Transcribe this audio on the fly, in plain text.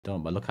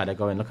Don't, but look how they're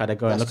going. Look how they're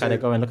going. Look how they're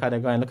going. Look how they're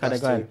going. Look how they're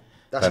going.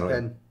 That's a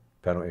pen.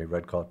 Penalty,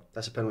 red card.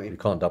 That's a penalty. You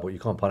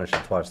can't punish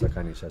him twice, though,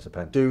 can you? So it's a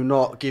pen. Do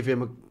not give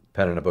him a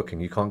pen in a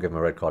booking. You can't give him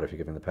a red card if you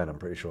give him the pen, I'm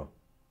pretty sure.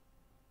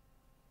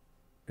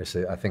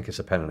 I think it's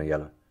a pen and a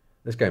yellow.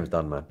 This game's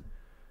done, man.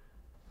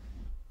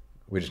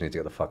 We just need to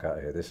get the fuck out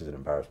of here. This is an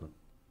embarrassment.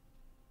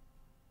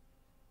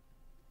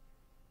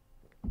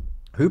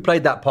 Who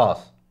played that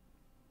pass?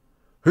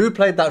 Who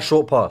played that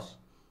short pass?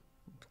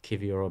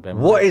 Kivior or Ben.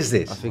 What is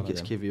this? I think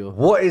it's Kivior.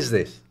 What is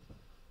this?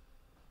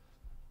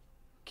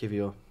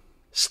 Kivior.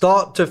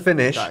 Start to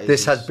finish,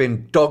 this has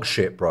been dog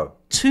shit, bro.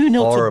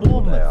 2-0 to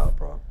Bournemouth. Out,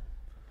 bro.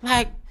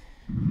 Like...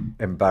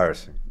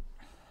 Embarrassing.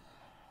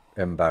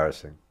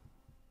 Embarrassing.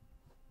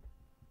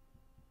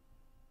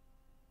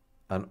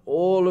 And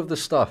all of the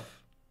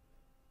stuff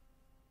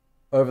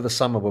over the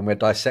summer when we're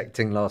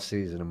dissecting last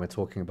season and we're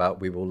talking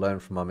about we will learn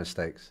from our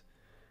mistakes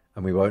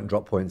and we won't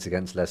drop points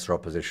against lesser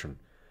opposition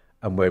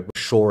and we're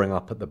shoring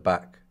up at the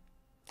back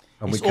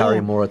and we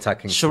carry more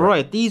attacking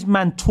Sharoy, these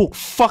men talk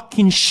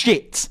fucking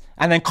shit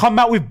and then come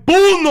out with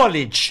ball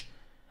knowledge.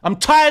 I'm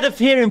tired of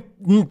hearing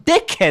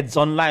dickheads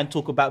online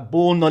talk about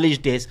ball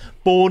knowledge this,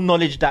 ball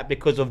knowledge that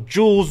because of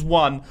Jules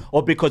 1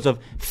 or because of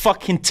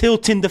fucking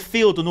tilting the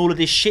field and all of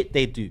this shit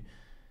they do.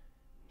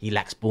 He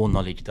lacks ball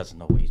knowledge. He doesn't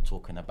know what he's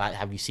talking about.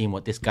 Have you seen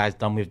what this guy's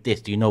done with this?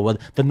 Do you know what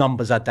the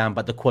numbers are down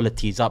but the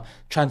quality is up?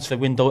 Transfer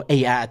window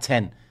 8 out of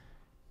 10.